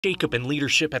Shakeup in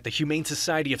leadership at the Humane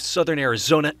Society of Southern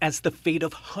Arizona as the fate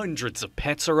of hundreds of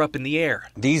pets are up in the air.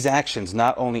 These actions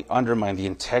not only undermine the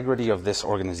integrity of this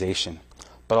organization,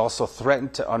 but also threaten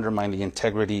to undermine the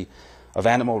integrity of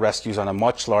animal rescues on a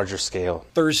much larger scale.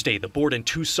 Thursday, the board in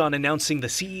Tucson announcing the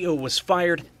CEO was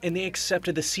fired and they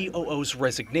accepted the COO's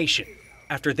resignation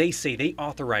after they say they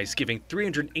authorized giving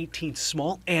 318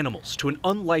 small animals to an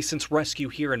unlicensed rescue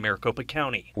here in Maricopa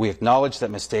County. We acknowledge that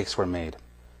mistakes were made.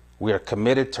 We are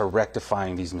committed to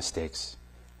rectifying these mistakes,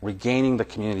 regaining the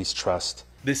community's trust.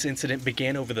 This incident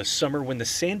began over the summer when the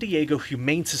San Diego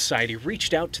Humane Society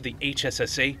reached out to the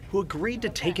HSSA, who agreed to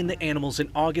take in the animals in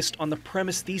August on the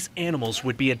premise these animals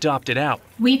would be adopted out.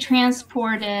 We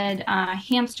transported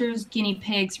hamsters, guinea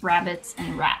pigs, rabbits,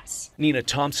 and rats. Nina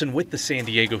Thompson with the San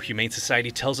Diego Humane Society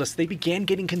tells us they began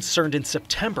getting concerned in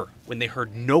September when they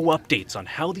heard no updates on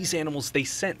how these animals they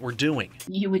sent were doing.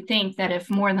 You would think that if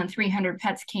more than 300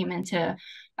 pets came into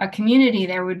a community,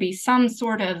 there would be some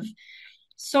sort of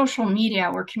social media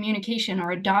or communication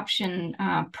or adoption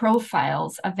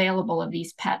profiles available of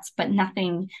these pets, but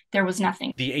nothing, there was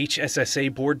nothing. The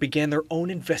HSSA board began their own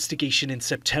investigation in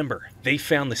September. They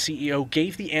found the CEO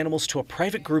gave the animals to a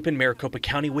private group in Maricopa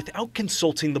County without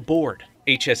consulting the board.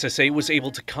 HSSA was able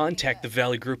to contact the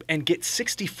Valley Group and get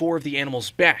 64 of the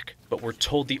animals back, but were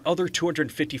told the other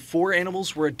 254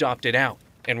 animals were adopted out.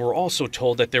 And we're also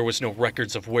told that there was no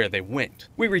records of where they went.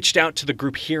 We reached out to the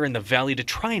group here in the Valley to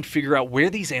try and figure out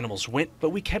where these animals went, but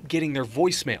we kept getting their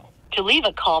voicemail. To leave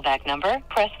a callback number,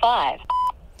 press 5.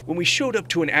 When we showed up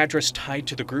to an address tied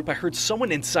to the group, I heard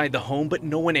someone inside the home, but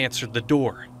no one answered the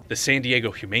door. The San Diego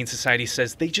Humane Society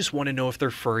says they just want to know if their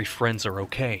furry friends are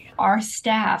okay. Our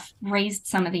staff raised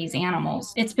some of these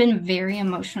animals. It's been very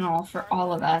emotional for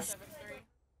all of us.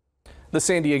 The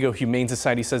San Diego Humane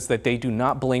Society says that they do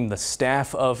not blame the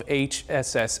staff of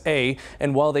HSSA,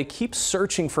 and while they keep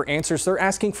searching for answers, they're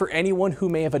asking for anyone who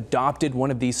may have adopted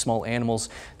one of these small animals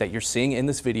that you're seeing in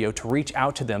this video to reach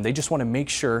out to them. They just want to make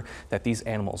sure that these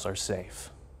animals are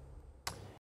safe.